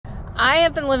I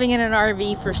have been living in an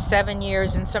RV for 7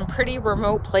 years in some pretty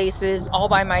remote places all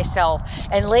by myself.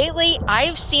 And lately,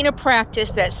 I've seen a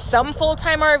practice that some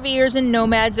full-time RVers and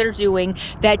nomads are doing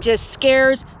that just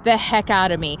scares the heck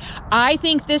out of me. I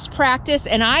think this practice,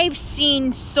 and I've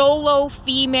seen solo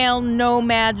female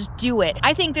nomads do it,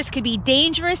 I think this could be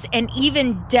dangerous and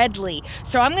even deadly.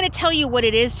 So I'm going to tell you what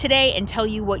it is today and tell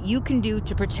you what you can do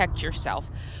to protect yourself.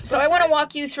 So I want to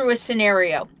walk you through a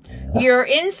scenario. You're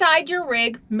inside your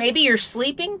rig, maybe you're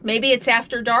sleeping, maybe it's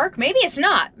after dark, maybe it's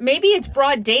not. Maybe it's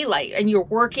broad daylight and you're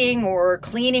working or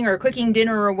cleaning or cooking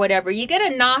dinner or whatever. You get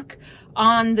a knock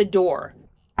on the door.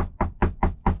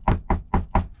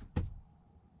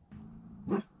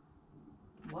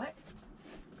 What?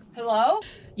 Hello?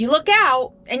 You look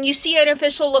out and you see an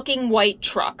official looking white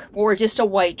truck or just a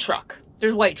white truck.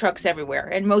 There's white trucks everywhere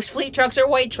and most fleet trucks are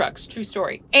white trucks, true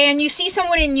story. And you see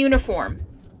someone in uniform.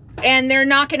 And they're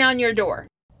knocking on your door.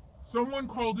 Someone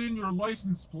called in your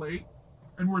license plate,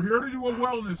 and we're here to do a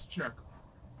wellness check.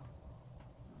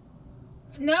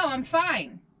 No, I'm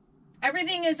fine.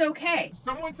 Everything is okay.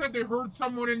 Someone said they heard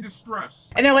someone in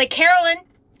distress. And they're like, Carolyn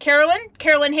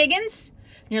Higgins?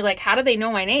 And you're like, how do they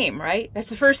know my name, right? That's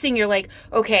the first thing. You're like,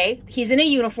 okay, he's in a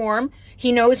uniform.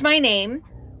 He knows my name.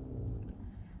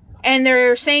 And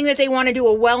they're saying that they want to do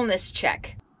a wellness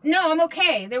check. No, I'm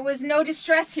okay. There was no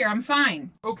distress here. I'm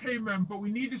fine. Okay, ma'am, but we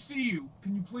need to see you.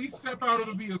 Can you please step out of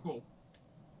the vehicle?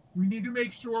 We need to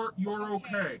make sure you're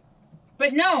okay.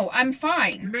 But no, I'm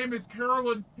fine. Your name is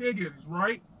Carolyn Higgins,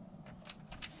 right?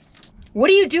 What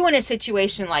do you do in a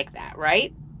situation like that,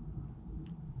 right?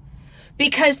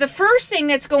 Because the first thing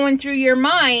that's going through your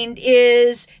mind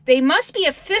is they must be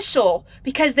official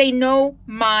because they know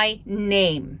my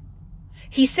name.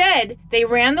 He said they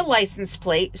ran the license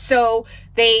plate, so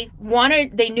they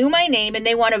knew my name and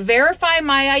they want to verify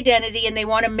my identity and they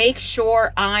want to make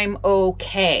sure I'm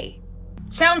okay.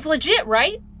 Sounds legit,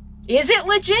 right? Is it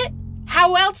legit?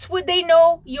 How else would they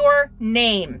know your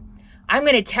name? I'm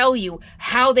going to tell you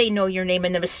how they know your name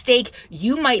and the mistake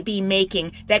you might be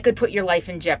making that could put your life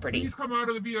in jeopardy. Please come out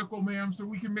of the vehicle, ma'am, so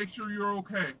we can make sure you're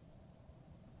okay.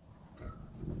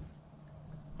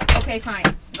 Okay, fine.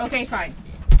 Okay, fine.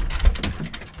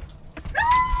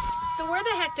 So where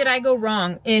the heck did I go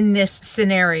wrong in this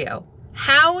scenario?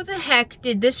 How the heck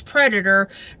did this predator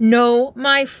know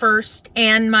my first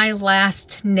and my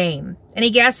last name? Any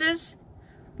guesses?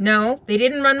 No, they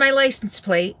didn't run my license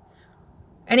plate.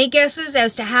 Any guesses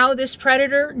as to how this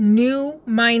predator knew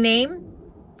my name?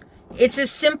 It's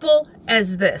as simple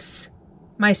as this.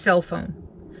 My cell phone.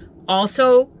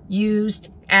 Also used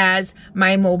as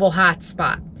my mobile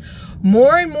hotspot.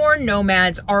 More and more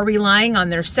nomads are relying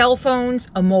on their cell phones,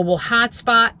 a mobile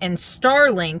hotspot, and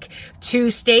Starlink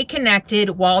to stay connected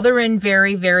while they're in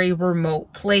very, very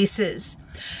remote places.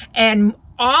 And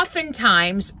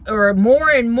oftentimes, or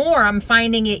more and more, I'm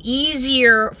finding it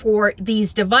easier for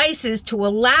these devices to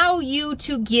allow you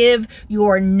to give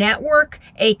your network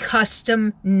a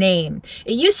custom name.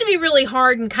 It used to be really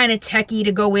hard and kind of techie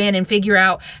to go in and figure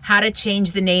out how to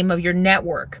change the name of your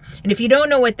network. And if you don't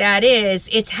know what that is,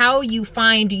 it's how you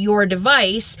find your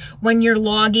device when you're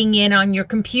logging in on your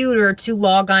computer to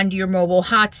log onto your mobile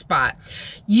hotspot.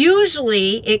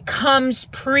 Usually it comes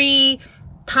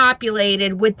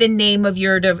populated with the name of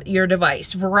your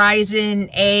device.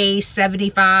 Verizon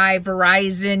A75,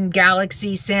 Verizon,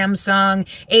 Galaxy, Samsung,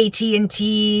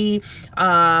 AT&T,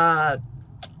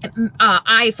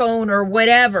 iPhone or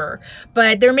whatever.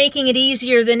 But they're making it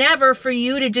easier than ever for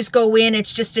you to just go in,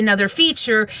 it's just another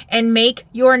feature, and make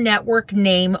your network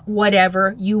name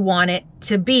whatever you want it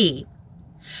to be.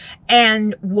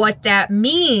 And what that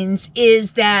means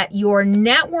is that your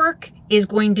network is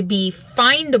going to be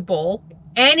findable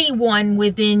anyone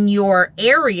within your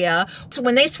area. So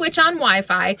when they switch on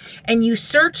Wi-Fi and you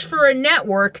search for a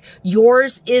network,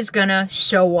 yours is gonna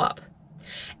show up.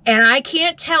 And I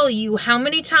can't tell you how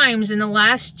many times in the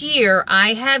last year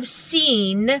I have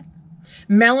seen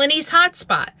Melanie's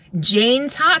hotspot,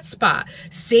 Jane's hotspot,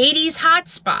 Sadie's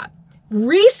hotspot.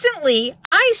 Recently,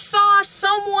 I saw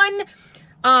someone,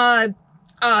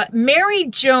 Mary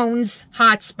Jones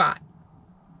hotspot.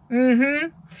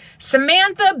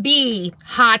 Samantha B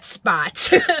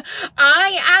hotspot.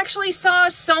 I actually saw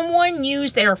someone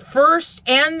use their first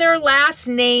and their last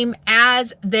name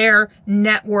as their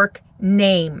network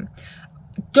name.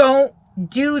 Don't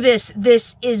do this.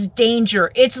 This is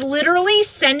danger. It's literally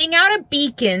sending out a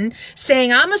beacon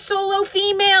saying, I'm a solo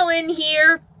female in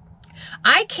here.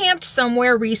 I camped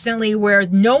somewhere recently where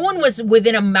no one was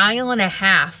within 1.5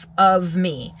 miles of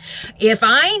me. If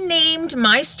I named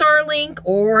my Starlink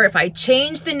or if I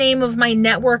changed the name of my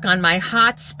network on my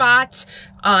hotspot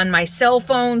on my cell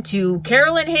phone to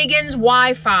Carolyn Higgins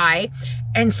Wi-Fi,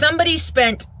 and somebody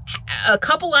spent a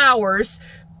couple hours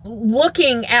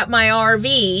looking at my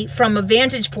RV from a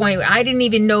vantage point. I didn't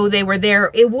even know they were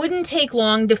there. It wouldn't take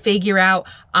long to figure out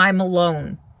I'm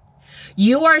alone.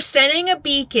 You are sending a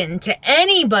beacon to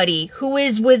anybody who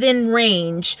is within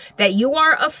range that you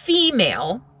are a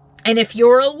female. And if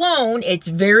you're alone, it's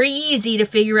very easy to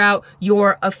figure out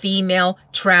you're a female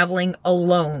traveling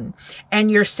alone. And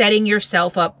you're setting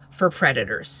yourself up for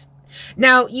predators.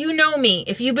 Now, you know me,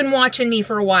 if you've been watching me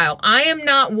for a while, I am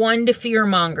not one to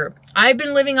fearmonger. I've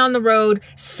been living on the road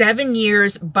 7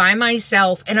 years by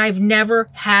myself, and I've never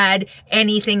had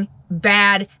anything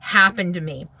bad happen to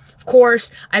me. Of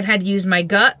course, I've had to use my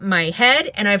gut, my head,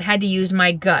 and I've had to use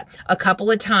my gut a couple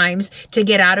of times to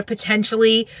get out of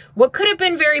potentially what could have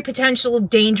been very potential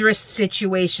dangerous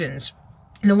situations.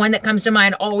 The one that comes to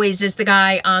mind always is the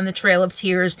guy on the Trail of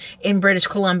Tears in British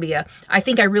Columbia. I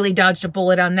think I really dodged a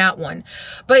bullet on that one.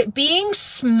 But being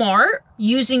smart,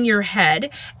 using your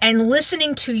head, and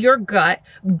listening to your gut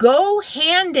go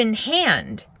hand in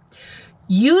hand.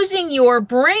 Using your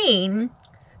brain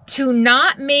to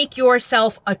not make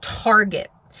yourself a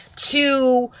target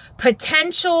to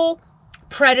potential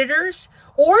predators,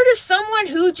 or to someone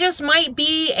who just might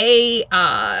be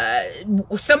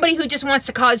somebody who just wants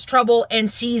to cause trouble and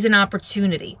sees an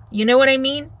opportunity. You know what I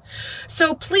mean?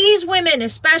 So please, women,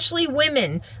 especially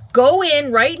women, go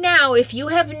in right now. If you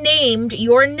have named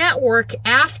your network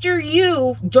after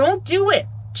you, don't do it.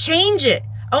 Change it.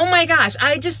 Oh my gosh,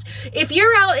 if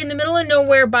you're out in the middle of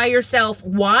nowhere by yourself,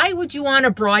 why would you want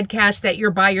to broadcast that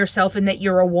you're by yourself and that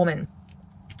you're a woman?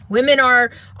 Women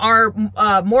are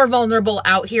more vulnerable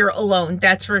out here alone,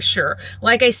 that's for sure.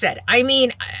 Like I said, I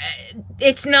mean,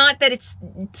 it's not that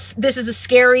this is a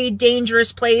scary,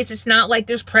 dangerous place. It's not like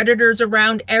there's predators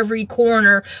around every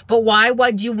corner, but why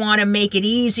would you want to make it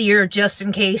easier just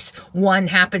in case one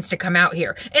happens to come out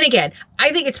here? And again,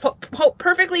 I think it's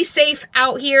perfectly safe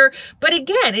out here, but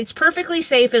again, it's perfectly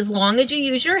safe as long as you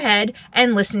use your head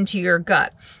and listen to your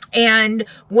gut. And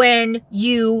when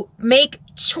you make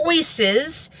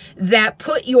choices that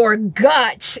put your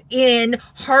gut in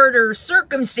harder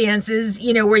circumstances,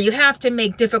 you know, where you have to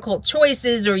make difficult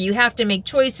choices or you have to make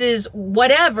choices,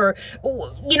 whatever,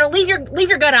 you know, leave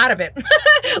your gut out of it.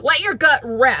 Let your gut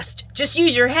rest. Just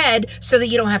use your head so that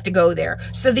you don't have to go there,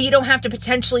 so that you don't have to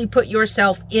potentially put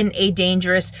yourself in a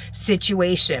dangerous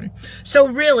situation. So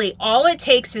really, all it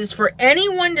takes is for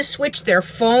anyone to switch their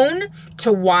phone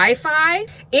to Wi-Fi.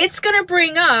 It's going to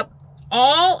bring up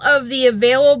all of the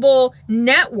available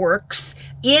networks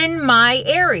in my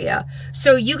area.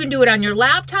 So you can do it on your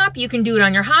laptop, you can do it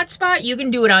on your hotspot, you can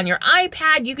do it on your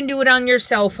iPad, you can do it on your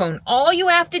cell phone. All you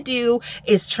have to do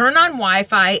is turn on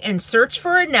Wi-Fi and search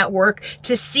for a network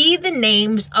to see the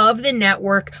names of the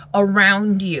network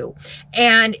around you.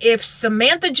 And if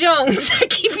Samantha Jones, I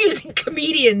keep using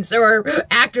comedians or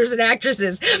actors and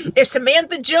actresses, if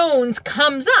Samantha Jones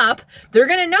comes up, they're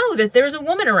gonna know that there's a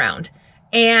woman around.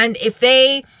 And if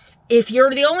you're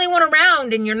the only one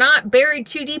around and you're not buried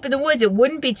too deep in the woods, it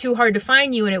wouldn't be too hard to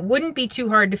find you, and it wouldn't be too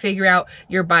hard to figure out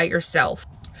you're by yourself.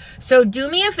 So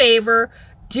do me a favor,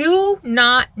 do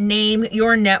not name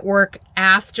your network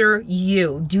after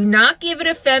you. Do not give it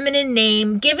a feminine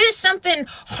name. Give it something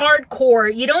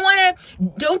hardcore. You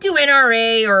don't do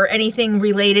NRA or anything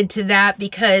related to that,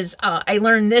 because I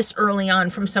learned this early on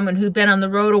from someone who'd been on the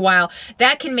road a while.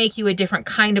 That can make you a different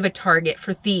kind of a target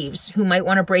for thieves who might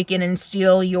want to break in and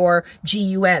steal your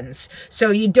GUNs.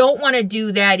 So you don't want to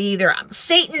do that either.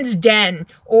 Satan's Den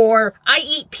or I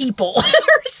eat people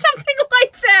or something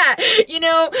like that. You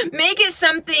know, make it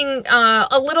something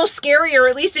a little scary or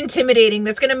at least intimidating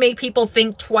that's going to make people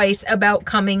think twice about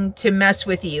coming to mess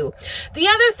with you. The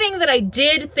other thing that I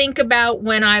did think about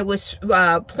when I was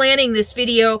planning this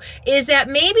video is that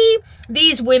maybe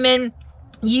these women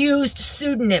used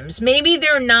pseudonyms. Maybe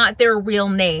they're not their real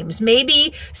names.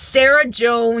 Maybe Sarah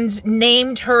Jones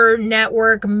named her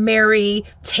network Mary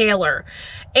Taylor.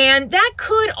 And that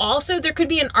could also, there could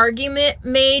be an argument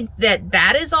made that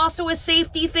that is also a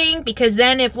safety thing, because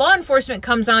then if law enforcement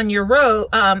comes on your road,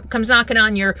 comes knocking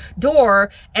on your door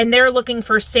and they're looking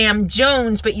for Sam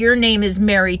Jones, but your name is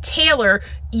Mary Taylor,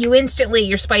 you instantly,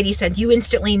 your spidey sense, you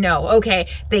instantly know, okay,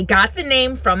 they got the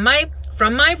name from my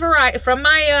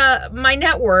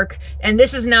network, and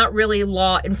this is not really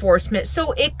law enforcement.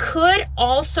 So it could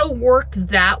also work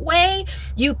that way.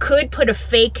 You could put a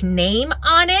fake name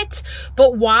on it,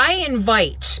 but why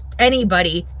invite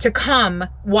anybody to come?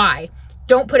 Why?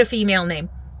 Don't put a female name.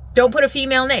 Don't put a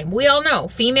female name. We all know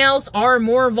females are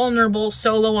more vulnerable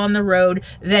solo on the road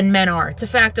than men are. It's a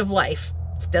fact of life.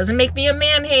 It doesn't make me a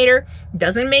man hater.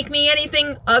 Doesn't make me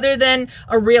anything other than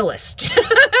a realist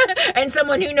and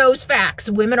someone who knows facts.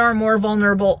 Women are more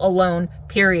vulnerable alone,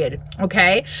 period.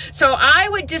 Okay? So I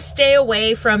would just stay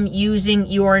away from using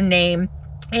your name.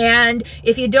 And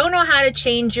if you don't know how to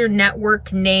change your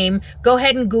network name, go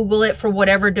ahead and Google it for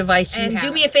whatever device you have. And do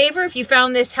me a favor, if you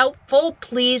found this helpful,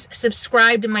 please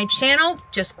subscribe to my channel.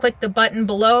 Just click the button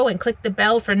below and click the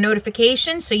bell for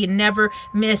notifications so you never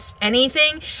miss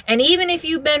anything. And even if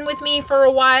you've been with me for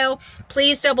a while,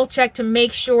 please double check to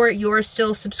make sure you're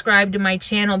still subscribed to my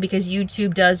channel, because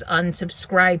YouTube does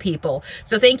unsubscribe people.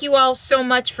 So thank you all so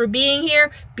much for being here.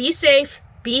 Be safe,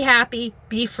 be happy,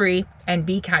 be free, and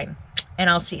be kind. And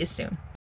I'll see you soon.